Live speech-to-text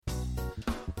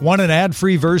Want an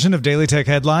ad-free version of Daily Tech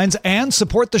Headlines and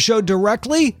support the show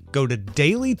directly? Go to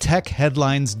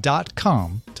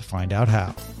dailytechheadlines.com to find out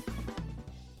how.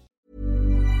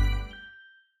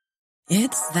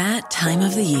 It's that time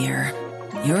of the year.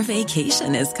 Your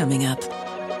vacation is coming up.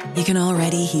 You can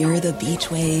already hear the beach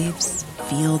waves,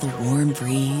 feel the warm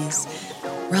breeze,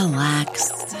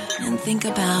 relax, and think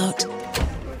about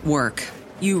work.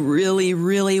 You really,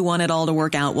 really want it all to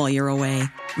work out while you're away.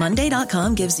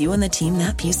 Monday.com gives you and the team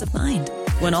that peace of mind.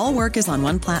 When all work is on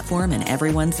one platform and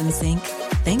everyone's in sync,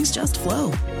 things just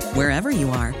flow. Wherever you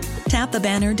are, tap the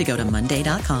banner to go to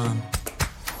Monday.com.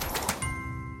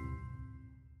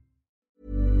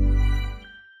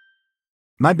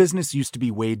 My business used to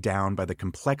be weighed down by the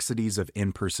complexities of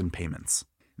in-person payments.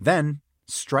 Then,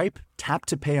 Stripe Tap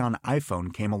to Pay on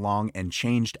iPhone came along and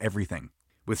changed everything.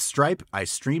 With Stripe, I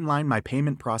streamlined my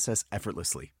payment process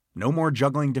effortlessly. No more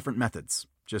juggling different methods.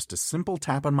 Just a simple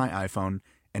tap on my iPhone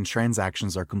and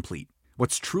transactions are complete.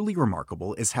 What's truly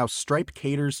remarkable is how Stripe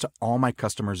caters to all my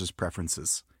customers'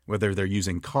 preferences. Whether they're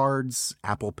using cards,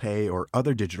 Apple Pay, or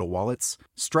other digital wallets,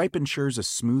 Stripe ensures a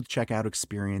smooth checkout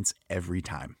experience every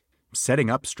time. Setting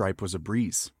up Stripe was a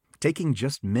breeze, taking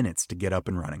just minutes to get up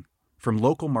and running. From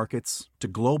local markets to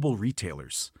global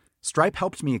retailers, Stripe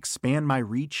helped me expand my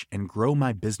reach and grow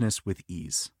my business with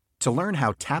ease. To learn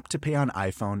how Tap to Pay on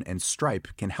iPhone and Stripe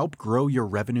can help grow your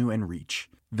revenue and reach,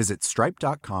 visit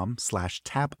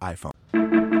stripe.com/tapiphone.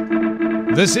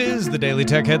 This is the Daily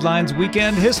Tech Headlines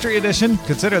Weekend History Edition.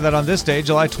 Consider that on this day,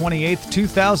 July 28th,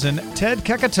 2000, Ted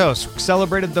Kekatos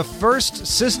celebrated the first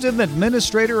System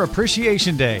Administrator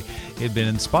Appreciation Day. It had been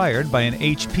inspired by an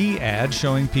HP ad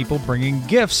showing people bringing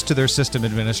gifts to their system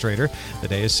administrator. The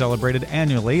day is celebrated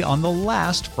annually on the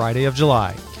last Friday of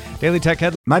July. Daily Tech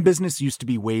Headlines. My business used to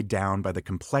be weighed down by the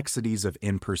complexities of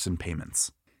in-person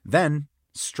payments. Then,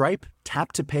 Stripe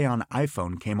Tap to Pay on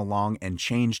iPhone came along and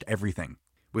changed everything.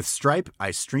 With Stripe,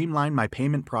 I streamlined my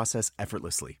payment process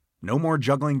effortlessly. No more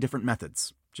juggling different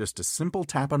methods. Just a simple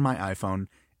tap on my iPhone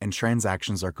and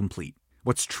transactions are complete.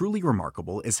 What's truly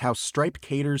remarkable is how Stripe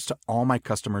caters to all my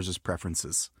customers'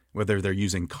 preferences. Whether they're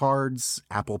using cards,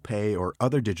 Apple Pay, or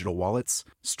other digital wallets,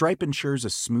 Stripe ensures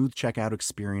a smooth checkout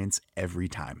experience every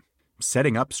time.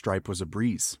 Setting up Stripe was a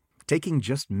breeze, taking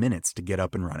just minutes to get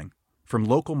up and running. From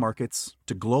local markets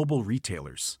to global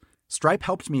retailers, Stripe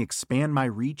helped me expand my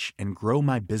reach and grow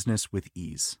my business with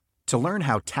ease. To learn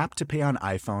how Tap to Pay on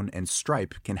iPhone and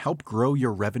Stripe can help grow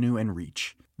your revenue and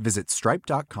reach, visit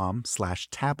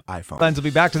stripe.com/tapiphone. We'll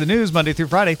be back to the news Monday through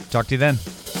Friday. Talk to you then.